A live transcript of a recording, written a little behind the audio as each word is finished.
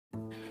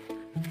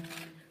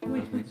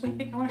I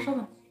want to show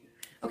them.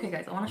 Okay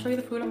guys, I want to show you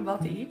the food I'm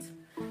about to eat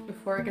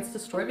before it gets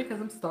destroyed because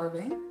I'm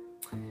starving.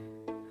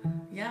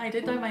 Yeah, I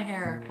did dye my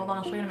hair. Hold on,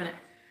 I'll show you in a minute.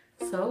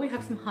 So we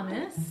have some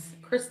hummus.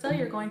 Krista,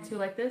 you're going to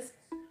like this?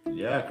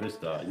 Yeah,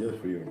 Krista, you're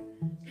for you.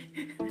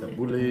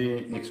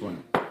 Tabbouleh, next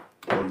one.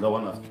 Or the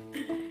one after.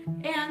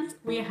 And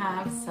we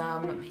have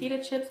some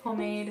pita chips,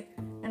 homemade,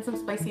 and some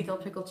spicy dill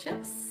pickle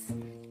chips.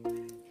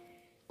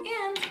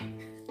 And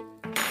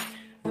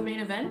the main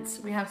event,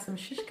 we have some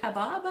shish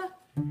kebab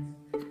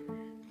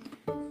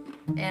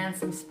and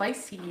some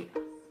spicy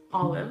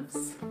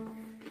olives,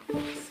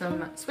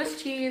 some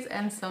Swiss cheese,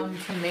 and some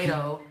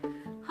tomato.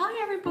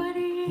 Hi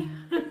everybody!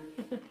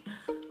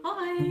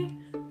 Hi!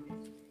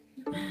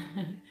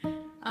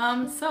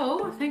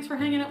 So thanks for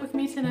hanging out with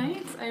me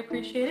tonight. I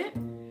appreciate it.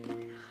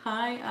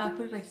 Hi,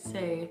 who did I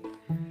say?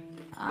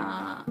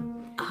 I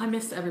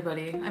missed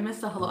everybody. I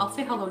missed a hello. I'll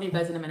say hello to you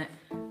guys in a minute.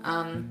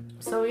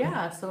 So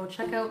yeah, so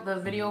check out the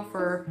video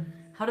for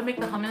how to make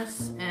the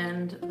hummus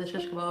and the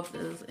shish kebabs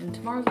is in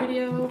tomorrow's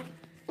video.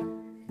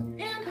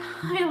 And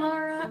hi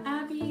Laura,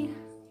 Abby,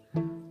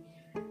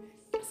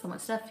 so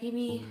much stuff,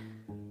 Phoebe,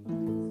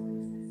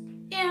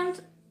 and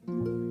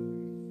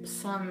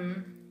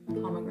some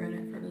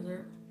pomegranate for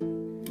dessert.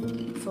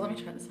 So let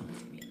me try this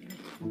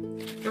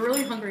hummus. They're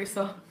really hungry,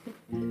 so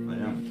I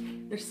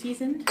am. they're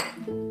seasoned.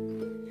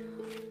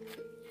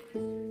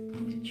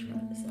 Let me try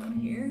this out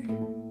here.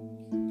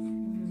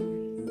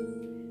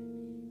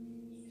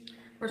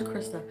 Where's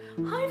Krista?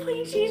 Hi,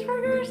 plain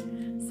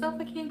cheeseburgers.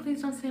 Suffocating,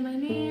 please don't say my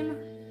name.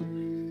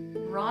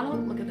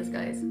 Ronald, look at this,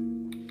 guys.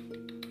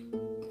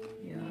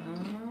 Yeah.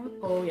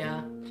 Oh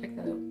yeah, check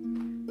that out.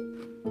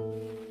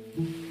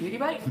 Beauty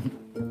bite.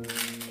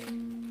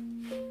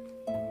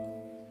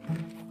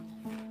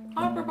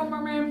 Hi, Purple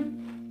Mermaid.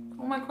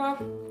 Oh my god.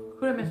 Who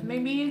did I miss?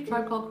 Maybe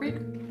Tribe Called Creek.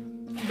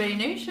 Bay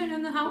Nation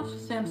in the house.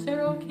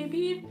 Samsero,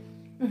 KB.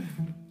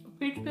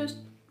 Peach Fist.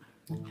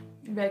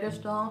 Vegas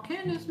Doll.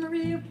 Candace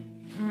Marie.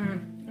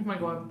 Oh my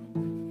god.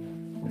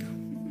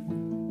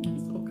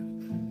 So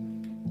good.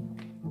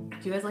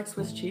 Do you guys like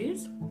Swiss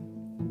cheese?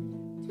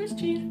 Swiss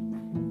cheese.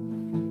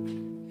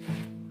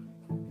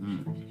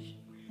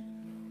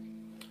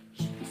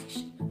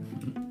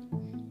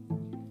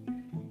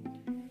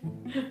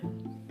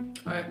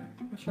 Alright,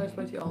 let's try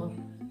spicy olive.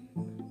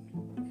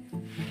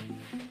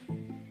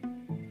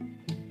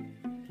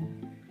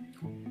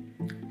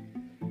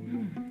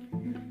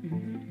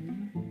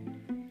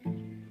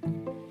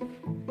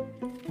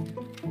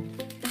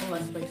 Oh,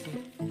 that's spicy.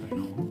 I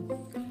know.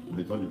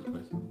 They told you it's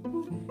spicy.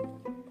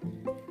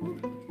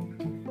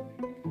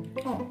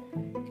 Oh,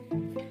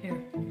 here.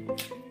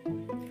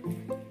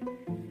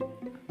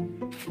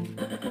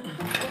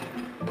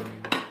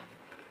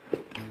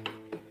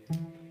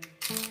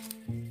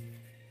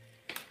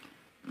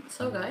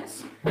 So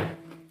guys,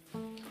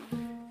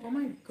 oh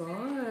my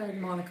god,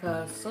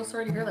 Monica, so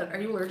sorry to hear that. Are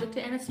you allergic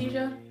to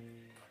anesthesia?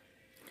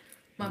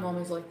 My mom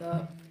is like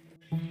that.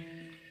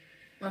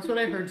 That's what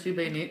I heard too,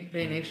 Bay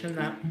Nation,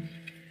 that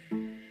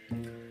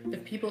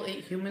if people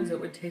ate humans, it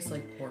would taste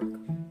like pork.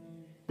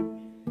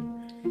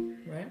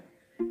 Right?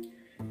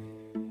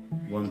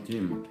 One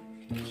team,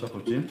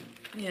 soccer team.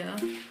 Yeah.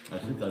 I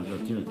think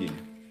Argentina team.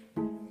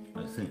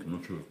 I think, I'm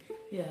not sure.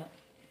 Yeah.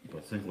 But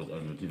I think it was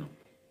Argentina.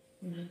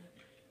 Mm-hmm.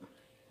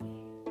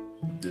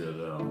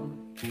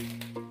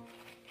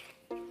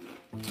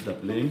 The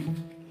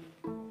plane.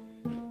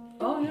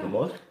 Oh The yeah.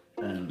 lost.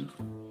 And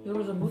There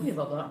was a movie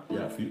about that.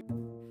 yeah, a few.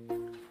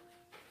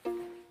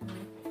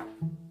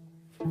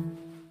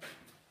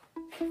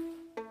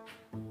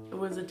 It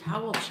was a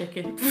towel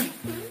chicken.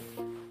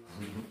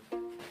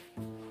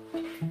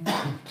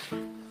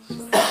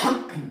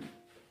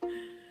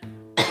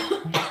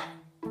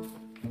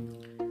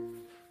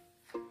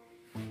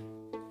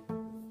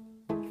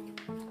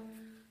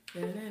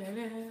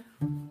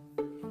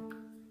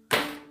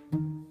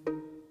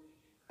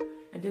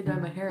 I did dye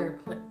my hair.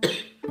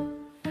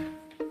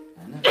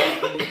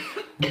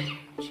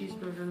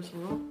 Cheeseburgers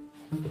rule.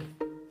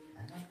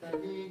 أنا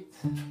ابتديت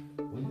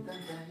وأنت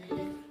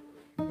انتهيت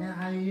يا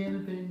عيل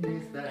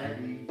بالنسبة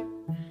لي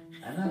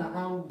أنا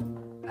العون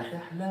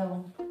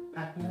هتحلو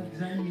أكلك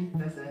زي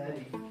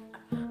التسالي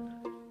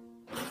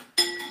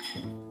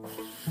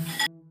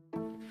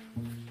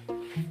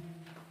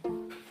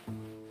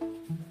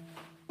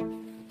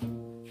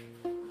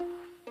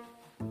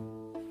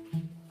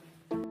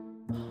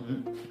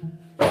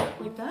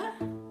Like that?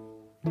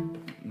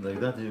 Like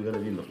that, you're gonna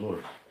be in the floor.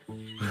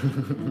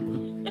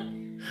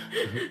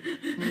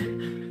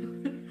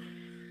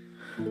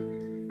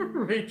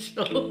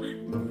 Rachel.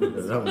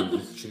 That one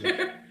just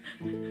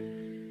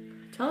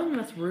Tell him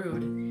that's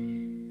rude.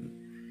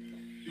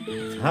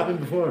 It's happened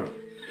before.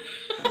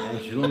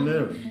 And she don't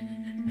live.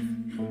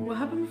 What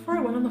happened before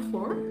I went on the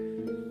floor?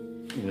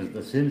 It was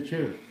the same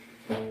chair.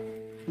 No.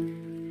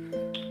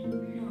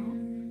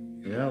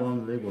 Yeah,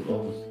 one leg was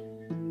almost.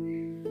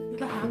 Did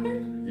that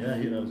happen? Yeah,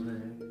 here I was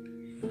there.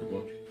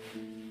 Watch.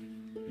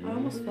 I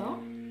almost fell?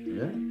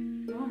 Yeah? I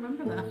don't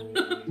remember that.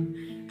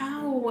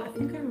 Ow, I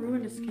think I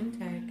ruined a skin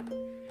tag.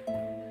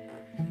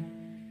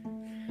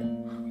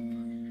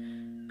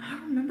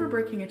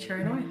 breaking a chair.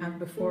 I know I have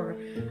before.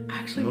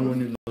 Actually, No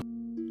one is.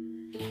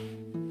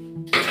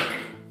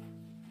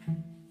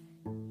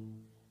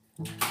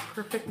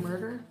 Perfect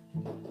Murder.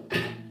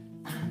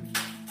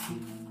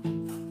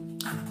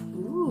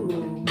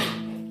 Ooh.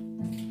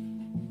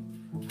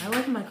 I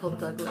like Michael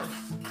Douglas.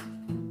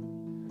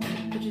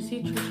 Did you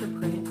see Trisha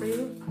prayed for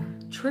you?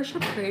 Trisha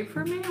prayed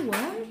for me?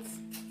 What?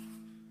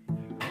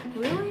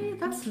 Really?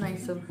 That's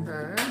nice of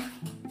her. I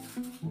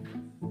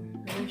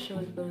wish it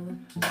was better.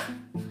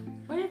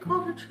 Why do you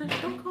call her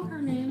Trish? Don't call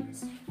her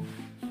names.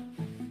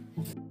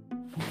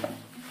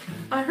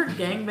 I heard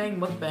gangbang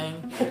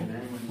mukbang.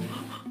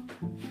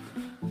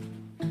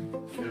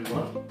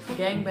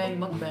 Gangbang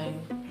mukbang.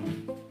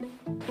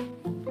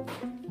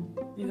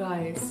 You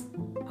guys,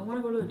 I want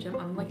to go to the gym.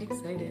 I'm like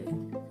excited.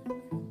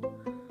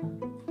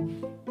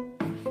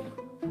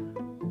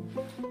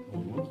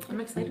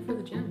 I'm excited for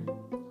the gym.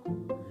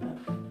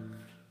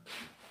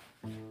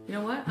 You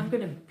know what? I'm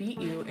gonna beat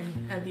you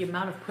and the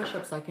amount of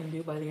push-ups I can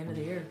do by the end of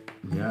the year.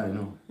 Yeah, I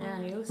know. Yeah,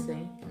 you'll see.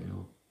 I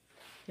know.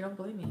 You don't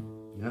believe me?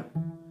 Yeah.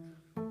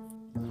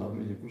 How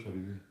many push-ups have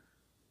you done?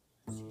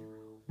 0.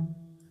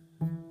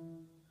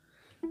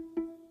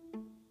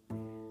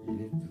 You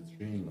need to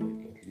train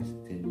like at least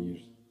 10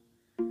 years.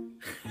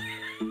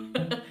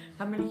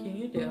 How many can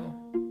you do?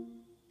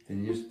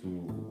 10 years to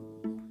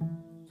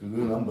do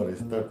number I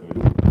start with.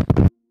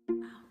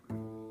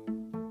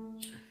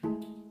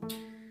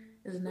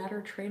 Is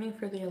Nader training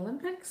for the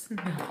Olympics?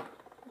 No.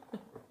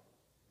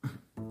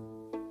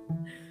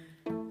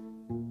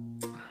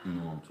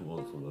 No, I'm too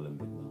old for the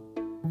Olympic now.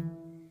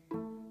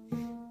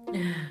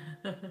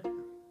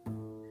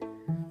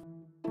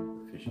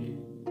 Fishy.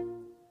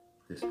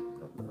 This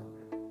up now.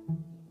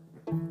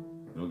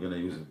 You're not gonna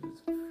use it.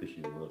 It's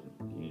fishy word.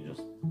 You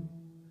just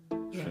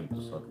shrimp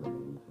to suck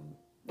them.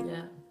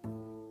 Yeah.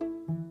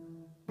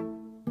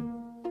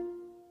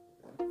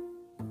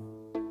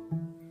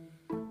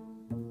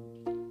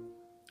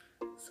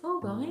 So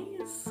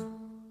guys,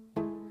 I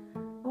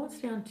won't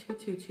stay on too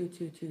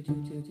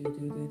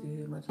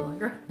much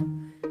longer.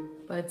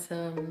 But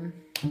oh,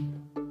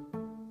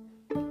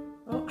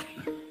 I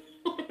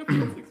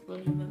was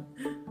explaining that.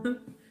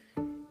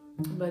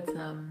 But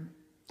I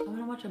want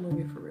to watch a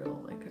movie for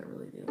real. Like I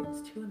really do.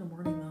 It's 2 in the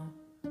morning though.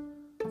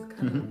 It's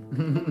kind of.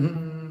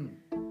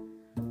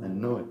 I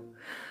know it.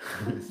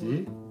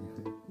 See?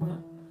 What?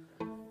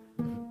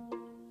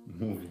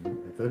 Movie. I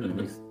told you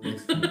next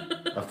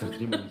after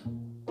 3 months.